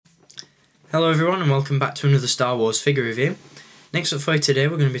Hello everyone and welcome back to another Star Wars figure review. Next up for you today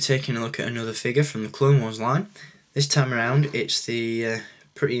we're going to be taking a look at another figure from the Clone Wars line. This time around it's the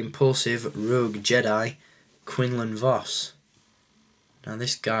pretty impulsive rogue Jedi Quinlan Vos. Now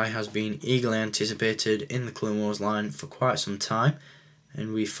this guy has been eagerly anticipated in the Clone Wars line for quite some time,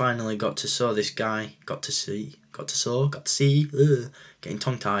 and we finally got to see, getting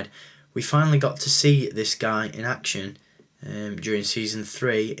tongue tied. We finally got to see this guy in action during Season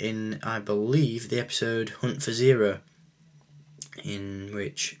 3 in, I believe, the episode Hunt for Ziro, in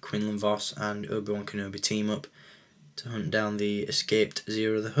which Quinlan Vos and Obi-Wan Kenobi team up to hunt down the escaped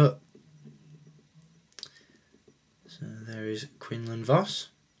Ziro the Hutt. So there is Quinlan Vos.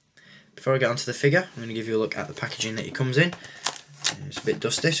 Before I get onto the figure, I'm going to give you a look at the packaging that he comes in. It's a bit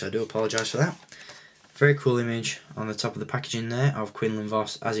dusty, so I do apologise for that. Very cool image on the top of the packaging there of Quinlan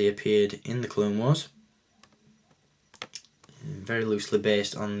Vos as he appeared in the Clone Wars. Very loosely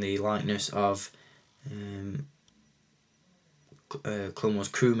based on the likeness of Clone Wars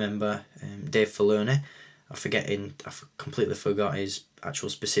crew member Dave Filoni. I completely forgot his actual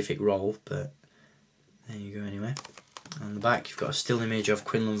specific role, but there you go anyway. On the back you've got a still image of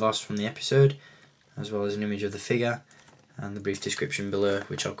Quinlan Vos from the episode, as well as an image of the figure, and the brief description below,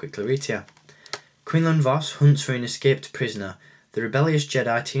 which I'll quickly read to you. Quinlan Vos hunts for an escaped prisoner. The rebellious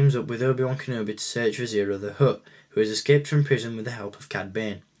Jedi teams up with Obi-Wan Kenobi to search for Ziro the Hutt, who has escaped from prison with the help of Cad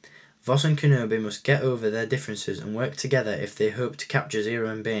Bane. Vos and Kenobi must get over their differences and work together if they hope to capture Ziro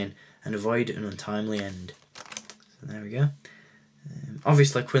and Bane and avoid an untimely end. So there we go.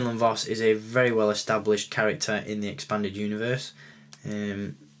 Obviously Quinlan Vos is a very well established character in the expanded universe,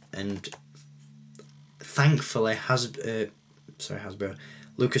 and thankfully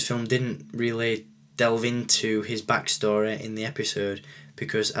Lucasfilm didn't really delve into his backstory in the episode,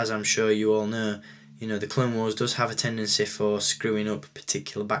 because as I'm sure you all know, the Clone Wars does have a tendency for screwing up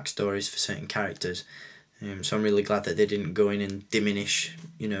particular backstories for certain characters. So I'm really glad that they didn't go in and diminish,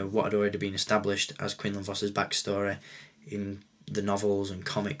 what had already been established as Quinlan Vos's backstory in the novels and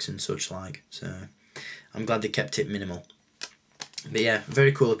comics and such like. So I'm glad they kept it minimal. But yeah,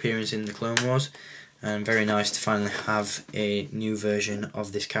 very cool appearance in the Clone Wars, and very nice to finally have a new version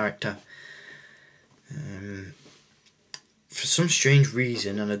of this character. For some strange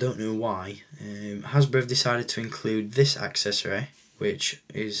reason, and I don't know why, Hasbro have decided to include this accessory, which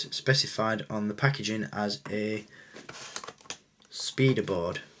is specified on the packaging as a speeder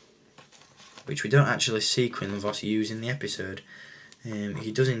board, which we don't actually see Quinlan Vos use in the episode.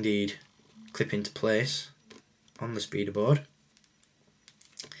 He does indeed clip into place on the speeder board,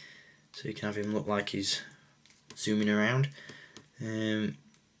 so you can have him look like he's zooming around.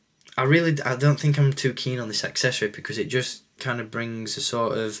 I don't think I'm too keen on this accessory, because it just kind of brings a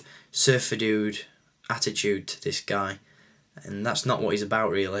sort of surfer dude attitude to this guy, and that's not what he's about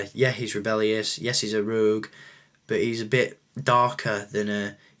really. Yeah, he's rebellious, yes he's a rogue, but he's a bit darker than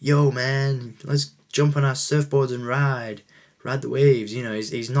a, yo man, let's jump on our surfboards and ride the waves.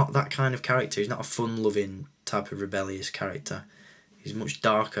 He's not that kind of character. He's not a fun-loving type of rebellious character. He's much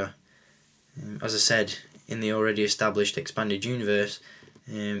darker. As I said, in the already established expanded universe,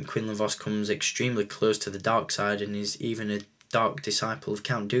 Quinlan Vos comes extremely close to the dark side, and is even a dark disciple of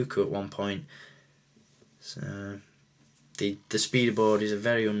Count Dooku at one point. So the speeder board is a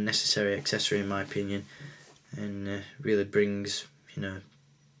very unnecessary accessory in my opinion, and really brings an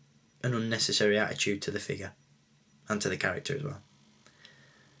unnecessary attitude to the figure and to the character as well.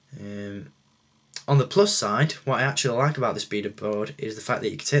 On the plus side, what I actually like about the speeder board is the fact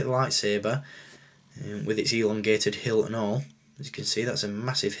that you can take the lightsaber with its elongated hilt and all. As you can see, that's a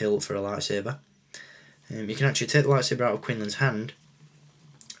massive hilt for a lightsaber. You can actually take the lightsaber out of Quinlan's hand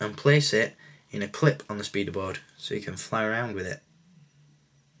and place it in a clip on the speeder board, so you can fly around with it.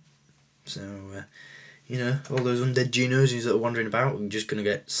 So, all those undead Geonosians that are wandering about are just going to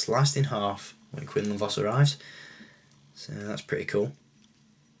get sliced in half when Quinlan Vos arrives. So that's pretty cool.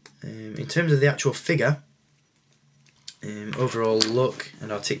 In terms of the actual figure, overall look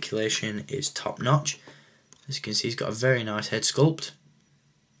and articulation is top notch. As you can see, he's got a very nice head sculpt,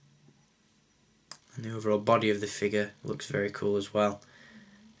 and the overall body of the figure looks very cool as well.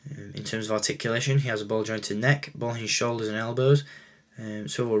 In terms of articulation, he has a ball jointed neck, ball hinged shoulders and elbows,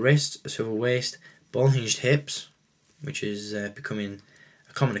 swivel wrists, a swivel waist, ball hinged hips, which is becoming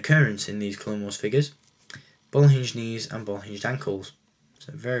a common occurrence in these Clone Wars figures, ball hinged knees and ball hinged ankles.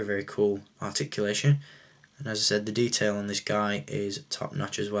 So very, very cool articulation, and as I said, the detail on this guy is top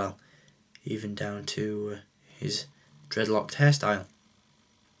notch as well, even down to his dreadlocked hairstyle.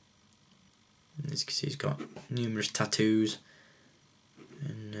 As you can see, he's got numerous tattoos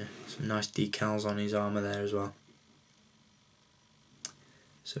and some nice decals on his armour there as well.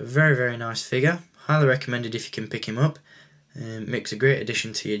 So very, very nice figure. Highly recommended if you can pick him up. Makes a great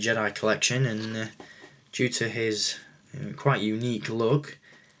addition to your Jedi collection, and due to his quite unique look,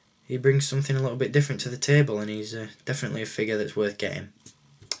 he brings something a little bit different to the table, and he's definitely a figure that's worth getting.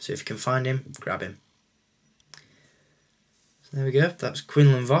 So if you can find him, grab him. So there we go, that's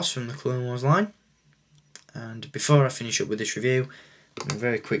Quinlan Vos from the Clone Wars line. And before I finish up with this review, I'm going to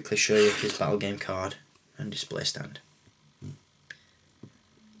very quickly show you his battle game card and display stand. So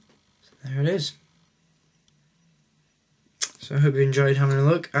there it is. So I hope you enjoyed having a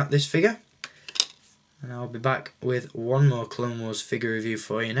look at this figure. And I'll be back with one more Clone Wars figure review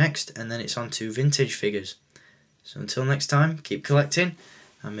for you next, and then it's on to vintage figures. So until next time, keep collecting,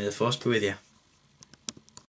 and may the Force be with you.